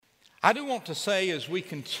I do want to say as we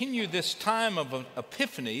continue this time of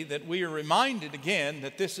Epiphany that we are reminded again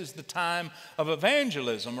that this is the time of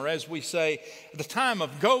evangelism, or as we say, the time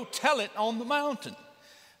of go tell it on the mountain.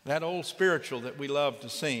 That old spiritual that we love to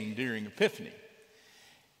sing during Epiphany.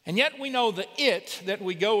 And yet we know the it that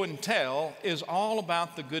we go and tell is all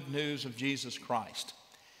about the good news of Jesus Christ.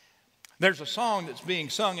 There's a song that's being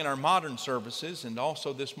sung in our modern services and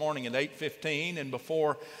also this morning at 8:15, and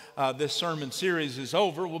before this sermon series is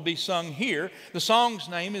over will be sung here. The song's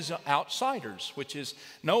name is Outsiders, which is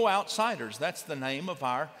No Outsiders. That's the name of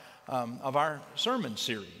our sermon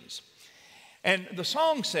series. And the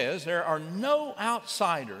song says there are no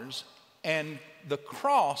outsiders and the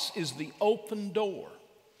cross is the open door.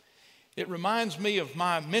 It reminds me of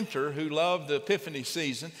my mentor who loved the Epiphany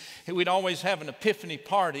season. We'd always have an Epiphany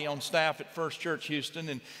party on staff at First Church Houston,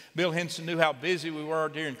 and Bill Henson knew how busy we were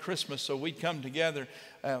during Christmas, so we'd come together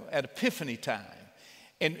at Epiphany time.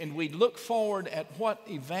 And we'd look forward at what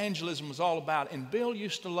evangelism was all about. And Bill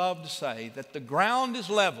used to love to say that the ground is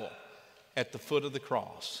level at the foot of the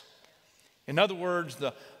cross. In other words,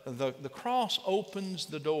 the cross opens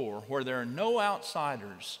the door where there are no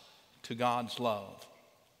outsiders to God's love.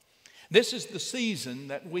 This is the season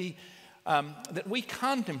that we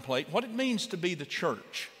contemplate what it means to be the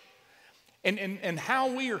church and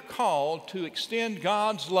how we are called to extend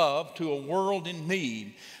God's love to a world in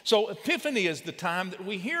need. So Epiphany is the time that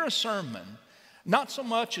we hear a sermon, not so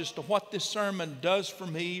much as to what this sermon does for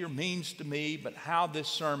me or means to me, but how this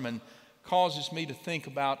sermon causes me to think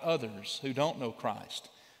about others who don't know Christ,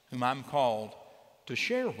 whom I'm called to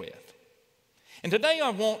share with. And today I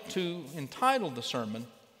want to entitle the sermon,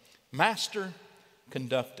 Master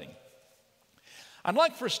Conducting. I'd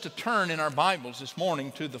like for us to turn in our Bibles this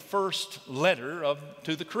morning to the first letter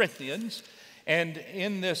to the Corinthians. And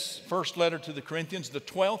in this first letter to the Corinthians, the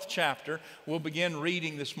 12th chapter, we'll begin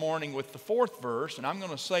reading this morning with the 4th verse. And I'm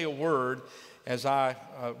going to say a word as I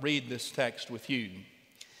read this text with you.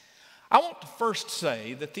 I want to first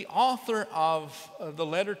say that the author of the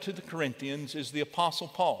letter to the Corinthians is the Apostle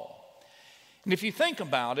Paul. And if you think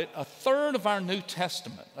about it, a third of our New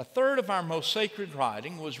Testament, a third of our most sacred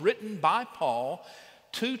writing was written by Paul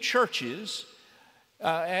to churches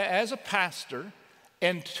as a pastor.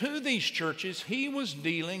 And to these churches, he was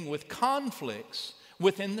dealing with conflicts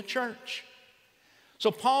within the church.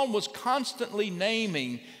 So Paul was constantly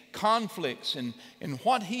naming conflicts and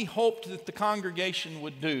what he hoped that the congregation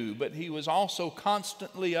would do, but he was also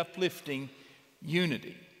constantly uplifting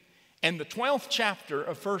unity. And the 12th chapter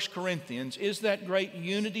of 1 Corinthians is that great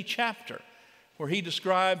unity chapter where he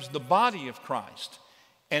describes the body of Christ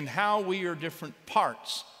and how we are different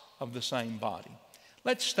parts of the same body.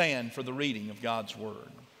 Let's stand for the reading of God's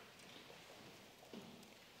Word.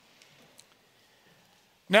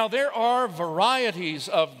 Now there are varieties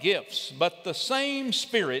of gifts, but the same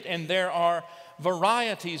Spirit, and there are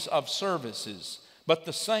varieties of services, but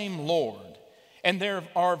the same Lord. And there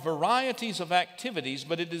are varieties of activities,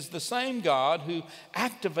 but it is the same God who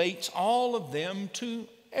activates all of them to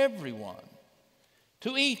everyone.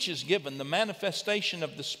 To each is given the manifestation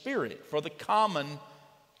of the Spirit for the common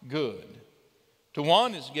good. To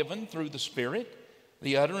one is given through the Spirit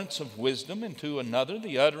the utterance of wisdom, and to another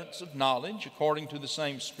the utterance of knowledge according to the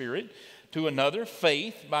same Spirit. To another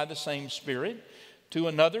faith by the same Spirit. To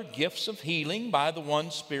another gifts of healing by the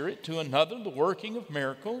one Spirit. To another the working of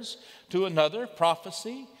miracles. To another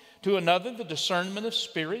prophecy. To another the discernment of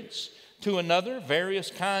spirits. To another various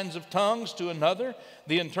kinds of tongues. To another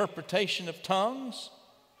the interpretation of tongues.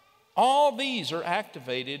 All these are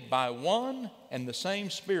activated by one and the same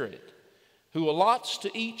Spirit, who allots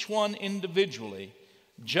to each one individually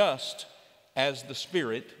just as the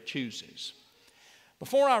Spirit chooses.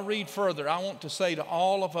 Before I read further, I want to say to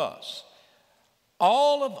all of us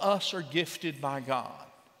are gifted by God.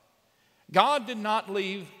 God did not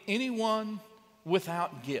leave anyone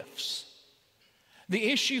without gifts.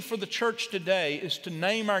 The issue for the church today is to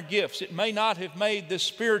name our gifts. It may not have made this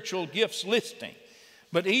spiritual gifts listing,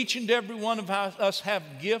 but each and every one of us have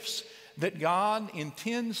gifts that God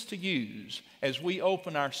intends to use as we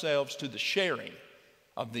open ourselves to the sharing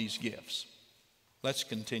of these gifts. Let's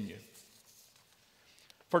continue.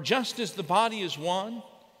 For just as the body is one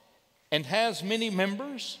and has many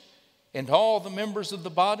members, and all the members of the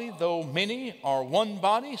body, though many, are one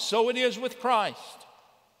body, so it is with Christ.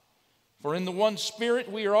 For in the one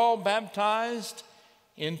Spirit we are all baptized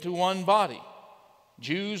into one body,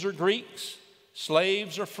 Jews or Greeks,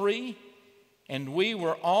 slaves or free, and we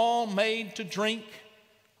were all made to drink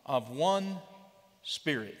of one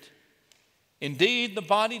Spirit. Indeed, the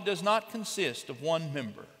body does not consist of one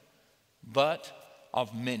member, but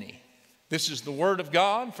of many. This is the word of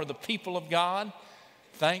God for the people of God.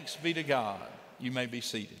 Thanks be to God. You may be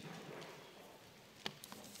seated.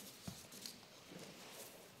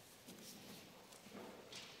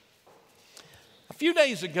 A few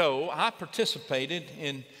days ago, I participated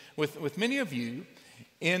with many of you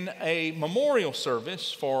in a memorial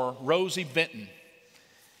service for Rosie Benton.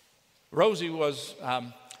 Rosie was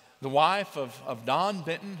the wife of Don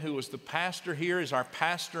Benton, who was the pastor here, is our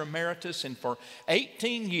pastor emeritus. And for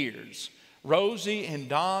 18 years, Rosie and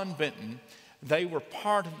Don Benton, they were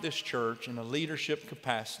part of this church in a leadership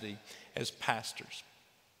capacity as pastors.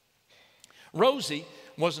 Rosie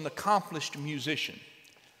was an accomplished musician.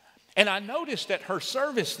 And I noticed at her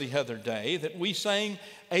service the other day that we sang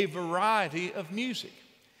a variety of music.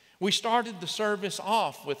 We started the service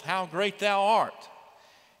off with How Great Thou Art.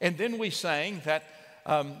 And then we sang that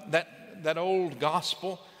old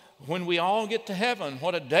gospel, When We All Get to Heaven,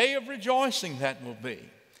 what a day of rejoicing that will be.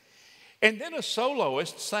 And then a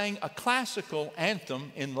soloist sang a classical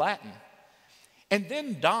anthem in Latin. And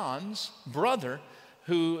then Don's brother,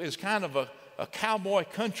 who is kind of a cowboy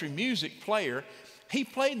country music player, he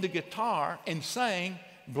played the guitar and sang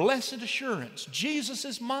Blessed Assurance, Jesus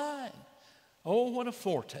is mine. Oh, what a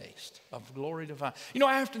foretaste of glory divine. You know,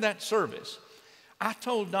 after that service, I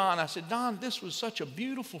told Don, I said, Don, this was such a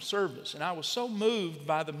beautiful service, and I was so moved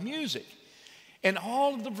by the music and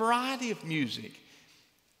all of the variety of music.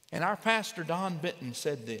 And our pastor, Don Benton,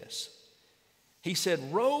 said this. He said,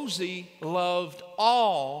 Rosie loved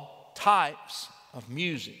all types of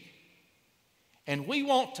music. And we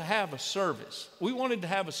wanted to have a service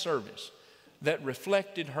that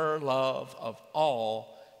reflected her love of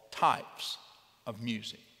all types of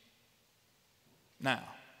music. Now,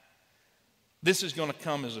 this is going to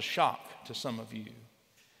come as a shock to some of you.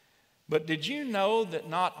 But did you know that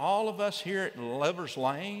not all of us here at Lover's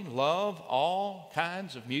Lane love all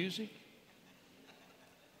kinds of music?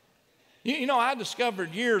 You know, I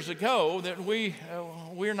discovered years ago that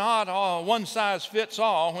we're not all one size fits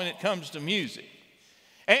all when it comes to music.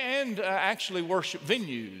 And actually worship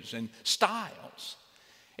venues and styles.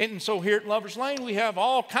 And so here at Lover's Lane, we have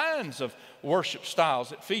all kinds of worship styles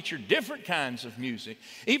that feature different kinds of music.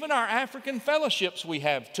 Even our African fellowships we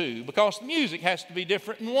have too, because the music has to be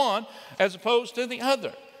different in one as opposed to the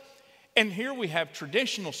other. And here we have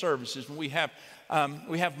traditional services, and we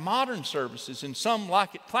have modern services, and some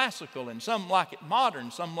like it classical, and some like it modern,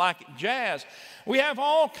 some like it jazz. We have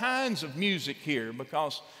all kinds of music here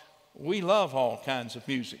because we love all kinds of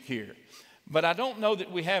music here. But I don't know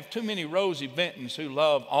that we have too many Rosie Bentons who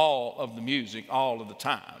love all of the music all of the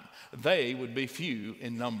time. They would be few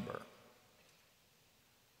in number.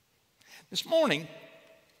 This morning,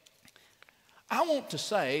 I want to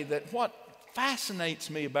say that what fascinates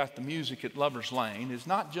me about the music at Lover's Lane is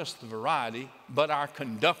not just the variety, but our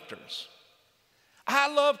conductors.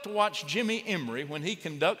 I love to watch Jimmy Emery when he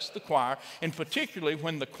conducts the choir, and particularly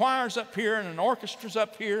when the choir's up here and an orchestra's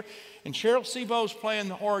up here, and Cheryl Sebo's playing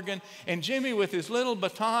the organ, and Jimmy with his little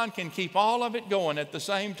baton can keep all of it going at the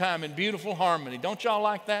same time in beautiful harmony. Don't y'all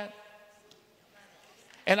like that?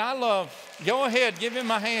 And I love, go ahead, give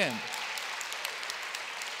him a hand.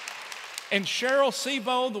 And Cheryl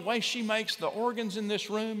Sebo, the way she makes the organs in this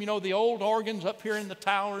room, you know, the old organs up here in the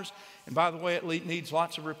towers, and by the way, it needs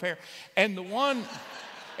lots of repair. And one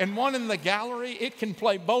in the gallery, it can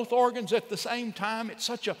play both organs at the same time. It's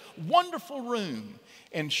such a wonderful room.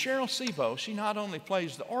 And Cheryl Sebo, she not only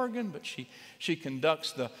plays the organ, but she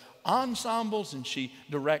conducts the ensembles, and she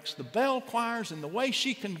directs the bell choirs, and the way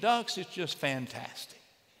she conducts, it's just fantastic.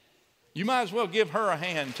 You might as well give her a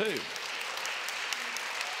hand too.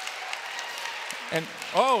 And,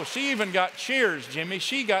 oh, she even got cheers, Jimmy.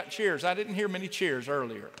 She got cheers. I didn't hear many cheers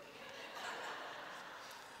earlier.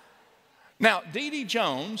 Now, Dee Dee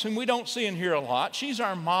Jones, whom we don't see in here a lot, she's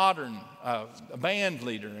our modern band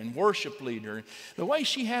leader and worship leader. The way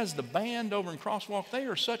she has the band over in Crosswalk, they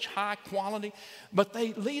are such high quality, but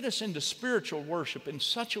they lead us into spiritual worship in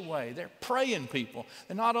such a way. They're praying people.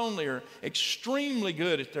 They not only are extremely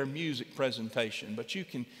good at their music presentation, but you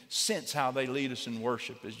can sense how they lead us in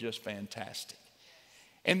worship is just fantastic.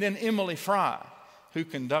 And then Emily Fry, who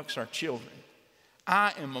conducts our children.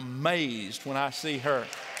 I am amazed when I see her.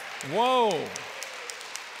 Whoa.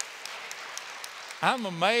 I'm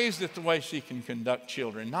amazed at the way she can conduct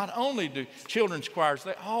children. Not only do children's choirs,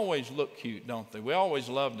 they always look cute, don't they? We always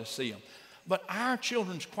love to see them. But our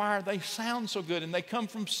children's choir, they sound so good, and they come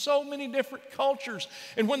from so many different cultures.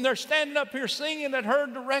 And when they're standing up here singing at her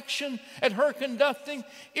direction, at her conducting,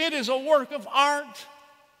 it is a work of art.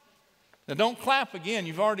 Now, don't clap again.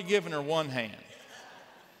 You've already given her one hand.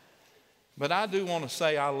 But I do want to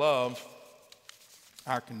say I love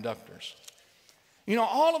our conductors. You know,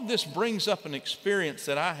 all of this brings up an experience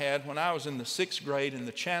that I had when I was in the 6th grade in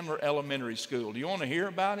the Chandler Elementary School. Do you want to hear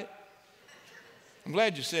about it? I'm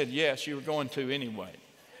glad you said yes. You were going to anyway.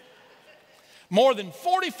 More than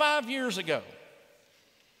 45 years ago,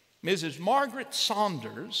 Mrs. Margaret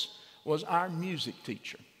Saunders was our music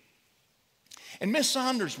teacher. And Miss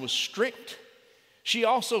Saunders was strict. She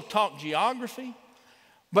also taught geography.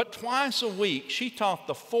 But twice a week, she taught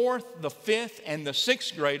the 4th, the 5th, and the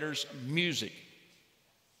 6th graders music.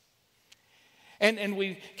 And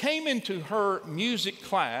we came into her music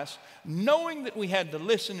class knowing that we had to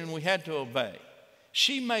listen and we had to obey.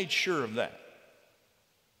 She made sure of that.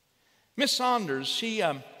 Miss Saunders, she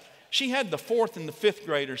had the 4th and the 5th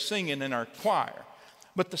graders singing in our choir.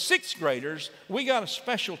 But the 6th graders, we got a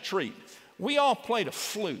special treat. We all played a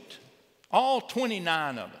flute, all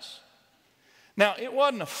 29 of us. Now, it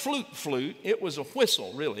wasn't a flute, it was a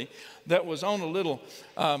whistle, really, that was on a little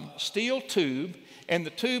steel tube, and the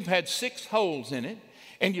tube had 6 holes in it,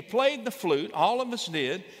 and you played the flute, all of us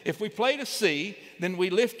did. If we played a C, then we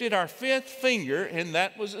lifted our 5th finger, and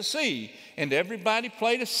that was a C, and everybody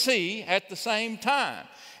played a C at the same time.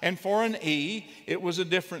 And for an E, it was a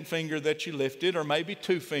different finger that you lifted, or maybe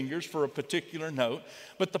 2 fingers for a particular note.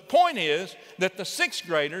 But the point is that the 6th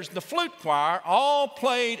graders, the flute choir, all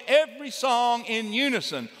played every song in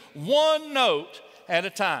unison, 1 note at a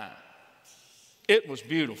time. It was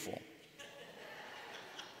beautiful.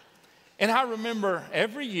 And I remember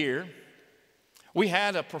every year we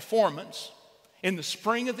had a performance in the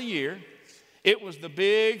spring of the year. It was the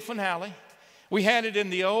big finale. We had it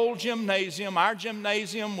in the old gymnasium. Our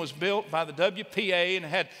gymnasium was built by the WPA and it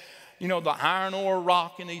had, you know, the iron ore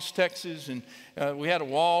rock in East Texas. And we had a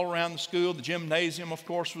wall around the school. The gymnasium, of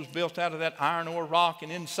course, was built out of that iron ore rock.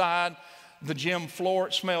 And inside the gym floor,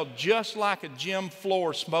 it smelled just like a gym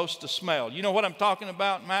floor is supposed to smell. You know what I'm talking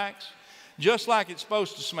about, Max? Just like it's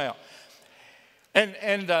supposed to smell.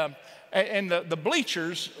 And the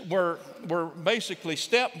bleachers were basically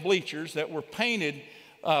step bleachers that were painted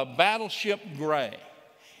battleship gray.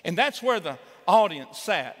 And that's where the audience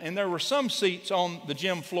sat. And there were some seats on the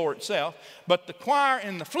gym floor itself. But the choir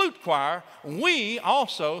and the flute choir, we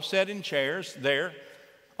also sat in chairs there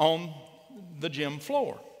on the gym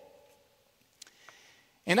floor.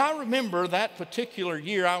 And I remember that particular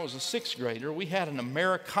year, I was a 6th grader, we had an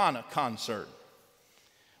Americana concert.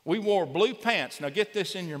 We wore blue pants. Now get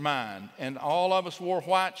this in your mind. And all of us wore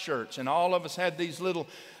white shirts. And all of us had these little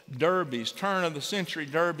derbies, turn of the century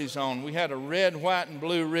derbies on. We had a red, white, and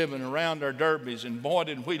blue ribbon around our derbies. And boy,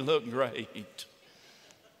 did we look great.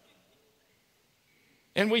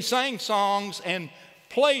 And we sang songs and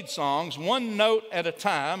played songs 1 note at a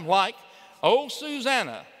time, like, "Oh,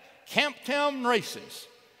 Susanna, Camptown Races,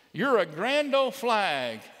 You're a Grand Old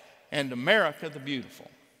Flag, and America the Beautiful."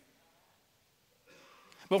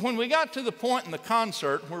 But when we got to the point in the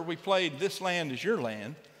concert where we played "This Land Is Your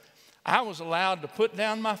Land," I was allowed to put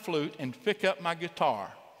down my flute and pick up my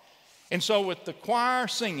guitar. And so with the choir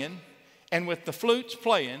singing and with the flutes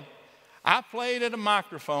playing, I played at a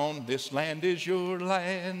microphone, "This land is your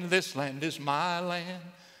land, this land is my land."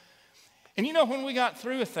 And you know, when we got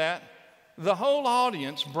through with that, the whole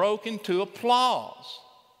audience broke into applause.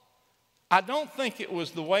 I don't think it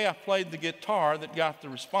was the way I played the guitar that got the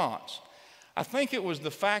response. I think it was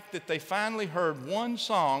the fact that they finally heard one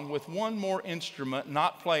song with one more instrument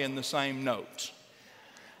not playing the same notes.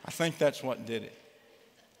 I think that's what did it.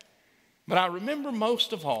 But I remember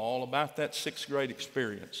most of all about that 6th grade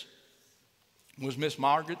experience was Miss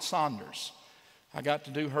Margaret Saunders. I got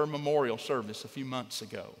to do her memorial service a few months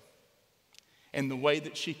ago. And the way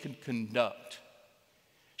that she could conduct.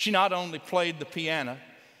 She not only played the piano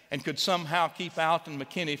and could somehow keep Alton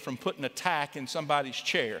McKinney from putting a tack in somebody's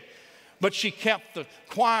chair, but she kept the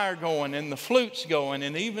choir going and the flutes going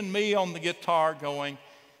and even me on the guitar going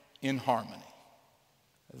in harmony.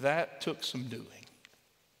 That took some doing.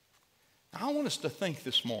 I want us to think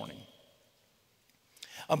this morning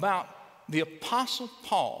about the Apostle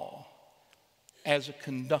Paul as a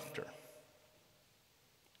conductor.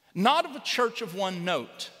 Not of a church of 1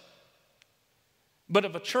 note, but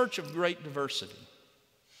of a church of great diversity.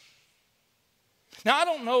 Now, I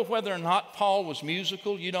don't know whether or not Paul was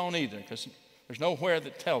musical. You don't either, because there's nowhere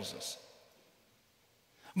that tells us.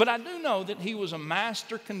 But I do know that he was a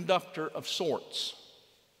master conductor of sorts.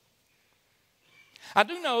 I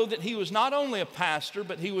do know that he was not only a pastor,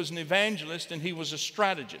 but he was an evangelist and he was a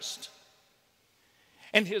strategist.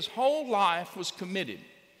 And his whole life was committed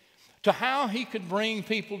to how he could bring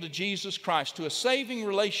people to Jesus Christ, to a saving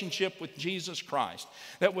relationship with Jesus Christ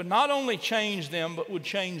that would not only change them, but would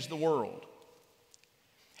change the world.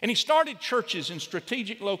 And he started churches in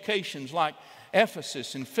strategic locations like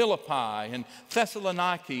Ephesus and Philippi and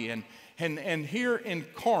Thessaloniki and here in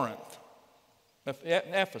Corinth,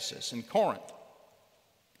 Ephesus and Corinth.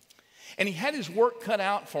 And he had his work cut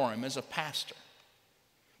out for him as a pastor,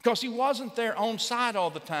 because he wasn't there on site all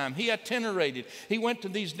the time. He itinerated. He went to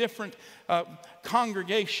these different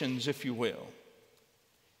congregations, if you will.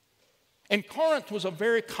 And Corinth was a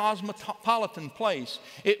very cosmopolitan place.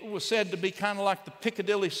 It was said to be kind of like the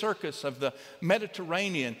Piccadilly Circus of the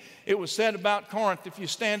Mediterranean. It was said about Corinth, if you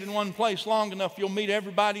stand in one place long enough, you'll meet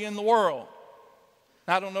everybody in the world.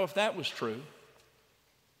 I don't know if that was true.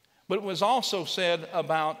 But it was also said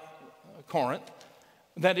about Corinth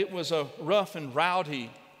that it was a rough and rowdy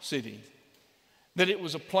city, that it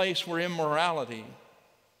was a place where immorality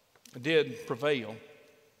did prevail.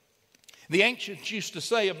 The ancients used to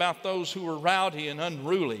say about those who were rowdy and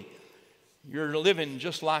unruly, you're living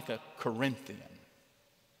just like a Corinthian.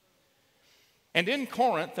 And in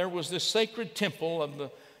Corinth, there was this sacred temple of the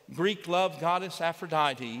Greek love goddess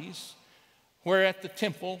Aphrodite, where at the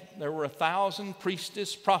temple there were 1,000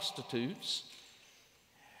 priestess prostitutes.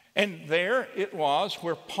 And there it was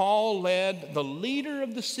where Paul led the leader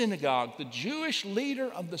of the synagogue, the Jewish leader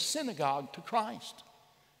of the synagogue, to Christ.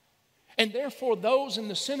 And therefore those in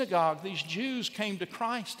the synagogue, these Jews, came to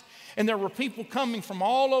Christ. And there were people coming from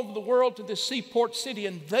all over the world to this seaport city,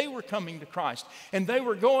 and they were coming to Christ. And they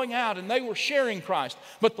were going out and they were sharing Christ.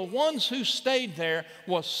 But the ones who stayed there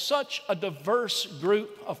was such a diverse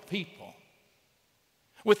group of people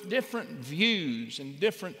with different views and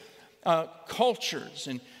different cultures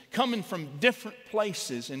and coming from different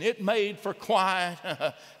places. And it made for quite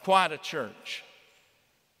a church.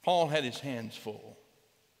 Paul had his hands full.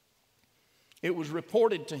 It was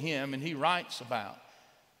reported to him, and he writes about,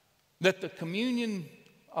 that the communion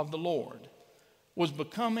of the Lord was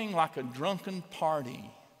becoming like a drunken party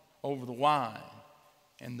over the wine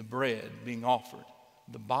and the bread being offered,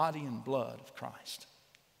 the body and blood of Christ.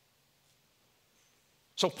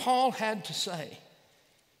 So Paul had to say,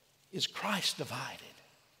 is Christ divided?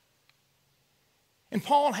 And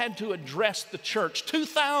Paul had to address the church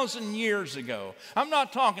 2,000 years ago. I'm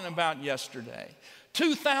not talking about yesterday.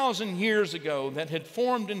 2,000 years ago that had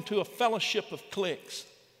formed into a fellowship of cliques.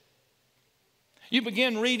 You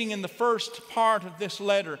begin reading in the first part of this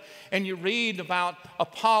letter, and you read about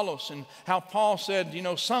Apollos and how Paul said,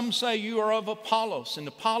 some say you are of Apollos. And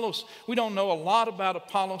Apollos, we don't know a lot about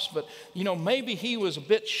Apollos, but, maybe he was a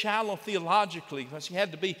bit shallow theologically because he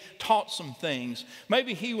had to be taught some things.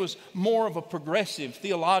 Maybe he was more of a progressive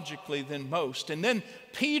theologically than most. And then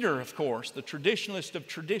Peter, of course, the traditionalist of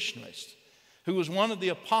traditionalists, who was one of the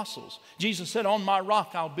apostles. Jesus said, on my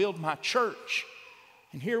rock I'll build my church.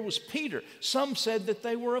 And here was Peter. Some said that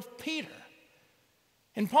they were of Peter.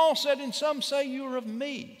 And Paul said, and some say you are of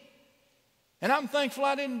me. And I'm thankful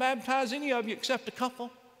I didn't baptize any of you except a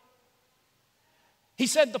couple. He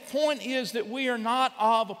said the point is that we are not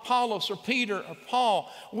of Apollos or Peter or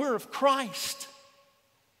Paul. We're of Christ.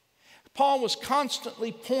 Paul was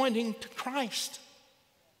constantly pointing to Christ.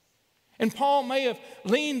 And Paul may have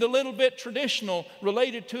leaned a little bit traditional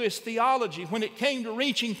related to his theology. When it came to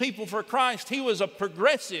reaching people for Christ, he was a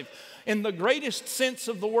progressive in the greatest sense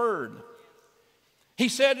of the word. He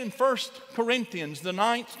said in 1 Corinthians, the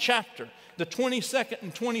 9th chapter, the 22nd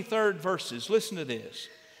and 23rd verses, listen to this.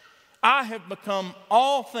 I have become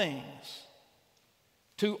all things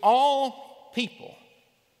to all people,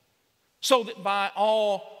 so that by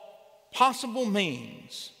all possible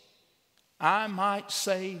means I might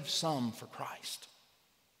save some for Christ.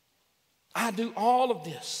 I do all of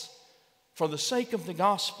this for the sake of the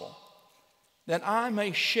gospel, that I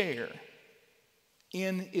may share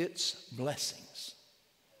in its blessings.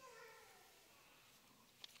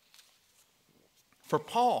 For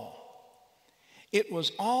Paul, it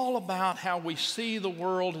was all about how we see the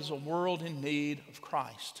world as a world in need of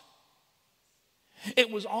Christ. It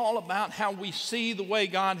was all about how we see the way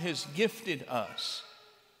God has gifted us.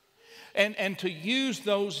 And to use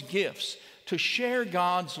those gifts to share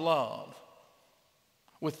God's love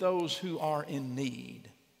with those who are in need.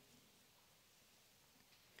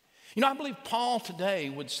 I believe Paul today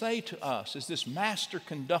would say to us, as this master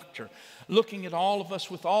conductor, looking at all of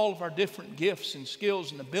us with all of our different gifts and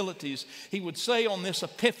skills and abilities, he would say on this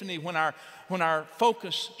Epiphany, when our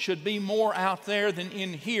focus should be more out there than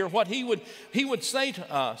in here, what he would say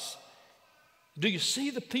to us, do you see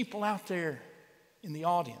the people out there in the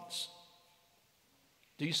audience?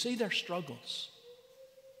 Do you see their struggles?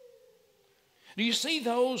 Do you see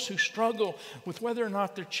those who struggle with whether or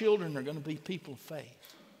not their children are going to be people of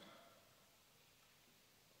faith?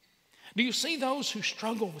 Do you see those who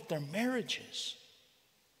struggle with their marriages?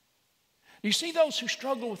 Do you see those who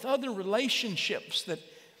struggle with other relationships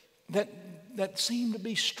that seem to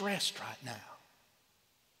be stressed right now?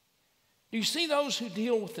 Do you see those who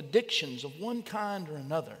deal with addictions of one kind or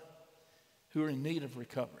another who are in need of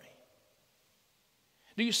recovery?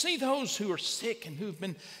 Do you see those who are sick and who've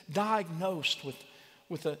been diagnosed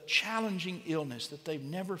with a challenging illness that they've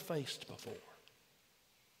never faced before?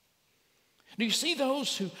 Do you see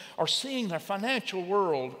those who are seeing their financial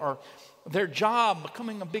world or their job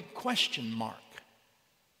becoming a big question mark?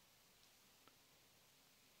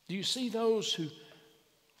 Do you see those who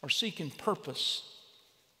are seeking purpose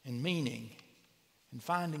and meaning and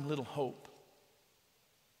finding little hope?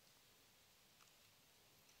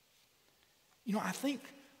 You know, I think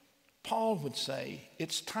Paul would say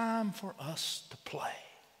it's time for us to play.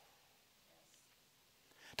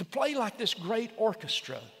 To play like this great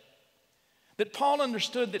orchestra. That Paul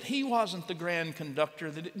understood that he wasn't the grand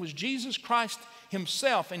conductor, that it was Jesus Christ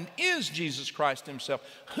himself and is Jesus Christ himself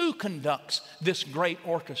who conducts this great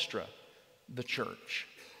orchestra, the church.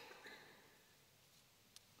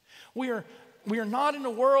 We are not in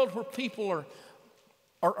a world where people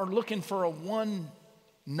are looking for a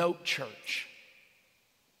one-note church.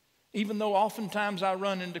 Even though oftentimes I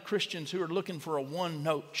run into Christians who are looking for a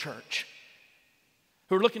one-note church,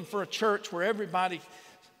 who are looking for a church where everybody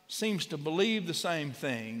seems to believe the same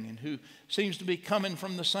thing and who seems to be coming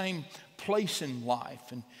from the same place in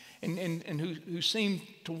life and who seem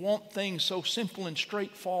to want things so simple and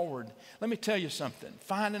straightforward. Let me tell you something.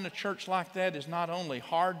 Finding a church like that is not only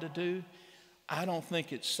hard to do, I don't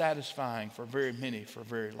think it's satisfying for very many for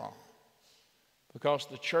very long. Because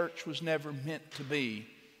the church was never meant to be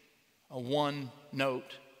a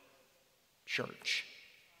one-note church.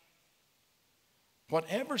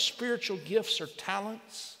 Whatever spiritual gifts or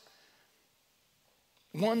talents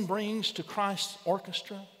one brings to Christ's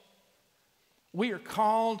orchestra, we are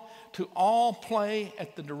called to all play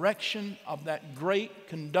at the direction of that great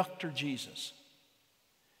conductor, Jesus.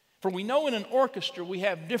 For we know in an orchestra we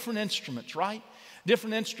have different instruments, right?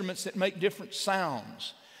 Different instruments that make different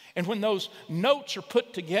sounds. And when those notes are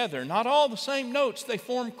put together, not all the same notes, they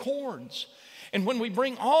form chords. And when we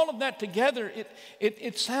bring all of that together,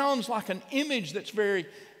 it sounds like an image that's very,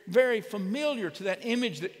 very familiar to that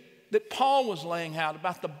image that Paul was laying out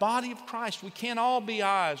about the body of Christ. We can't all be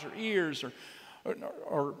eyes or ears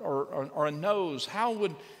or a nose. How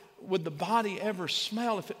would the body ever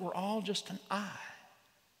smell if it were all just an eye?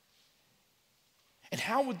 And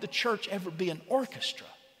how would the church ever be an orchestra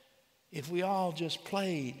if we all just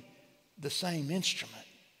played the same instrument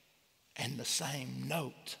and the same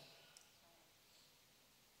note?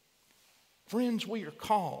 Friends, we are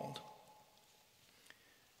called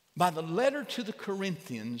by the letter to the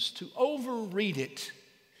Corinthians to overread it,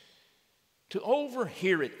 to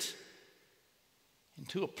overhear it, and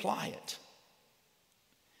to apply it.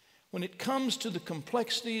 When it comes to the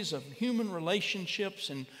complexities of human relationships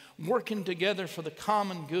and working together for the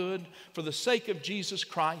common good, for the sake of Jesus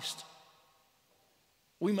Christ,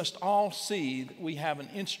 we must all see that we have an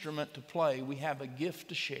instrument to play. We have a gift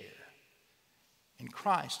to share. And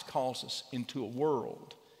Christ calls us into a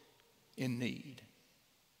world in need.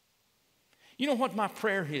 You know what my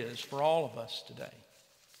prayer is for all of us today?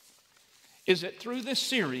 Is that through this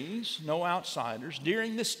series, No Outsiders,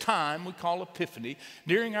 during this time we call Epiphany,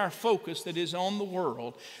 during our focus that is on the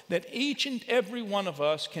world, that each and every one of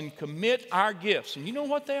us can commit our gifts. And you know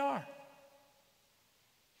what they are?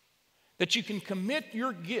 That you can commit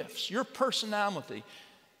your gifts, your personality,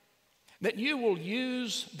 that you will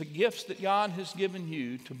use the gifts that God has given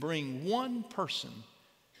you to bring one person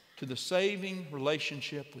to the saving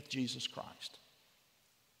relationship with Jesus Christ.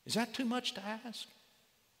 Is that too much to ask?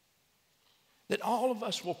 That all of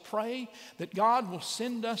us will pray that God will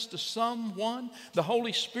send us to someone. The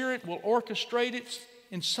Holy Spirit will orchestrate it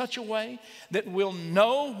in such a way that we'll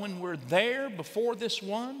know when we're there before this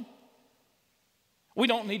one. We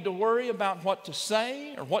don't need to worry about what to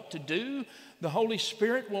say or what to do. The Holy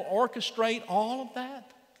Spirit will orchestrate all of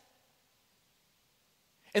that.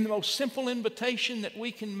 And the most simple invitation that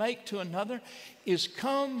we can make to another is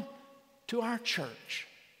come to our church,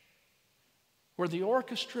 where the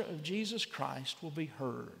orchestra of Jesus Christ will be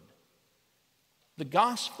heard, the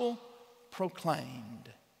gospel proclaimed,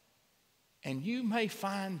 and you may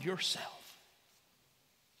find yourself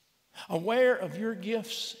aware of your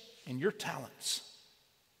gifts and your talents,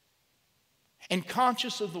 and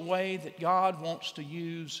conscious of the way that God wants to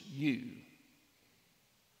use you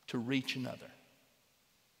to reach another.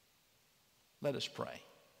 Let us pray.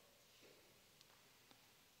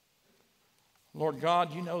 Lord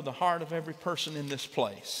God, you know the heart of every person in this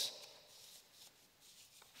place.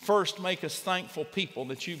 First, make us thankful people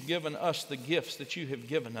that you've given us the gifts that you have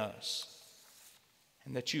given us,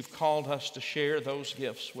 and that you've called us to share those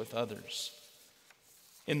gifts with others.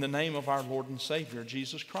 In the name of our Lord and Savior,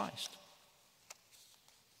 Jesus Christ.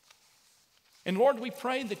 And Lord, we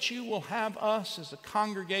pray that you will have us as a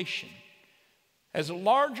congregation, as a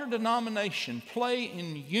larger denomination, play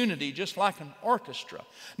in unity just like an orchestra.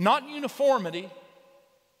 Not uniformity,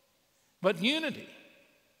 but unity.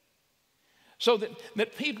 So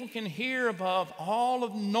that people can hear above all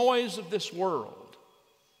of the noise of this world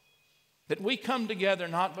that we come together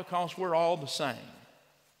not because we're all the same,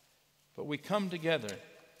 but we come together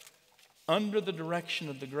under the direction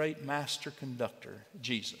of the great master conductor,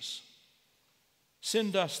 Jesus.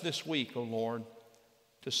 Send us this week, O Lord,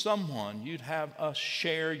 to someone you'd have us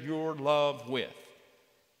share your love with.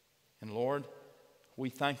 And Lord,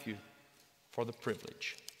 we thank you for the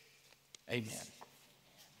privilege. Amen.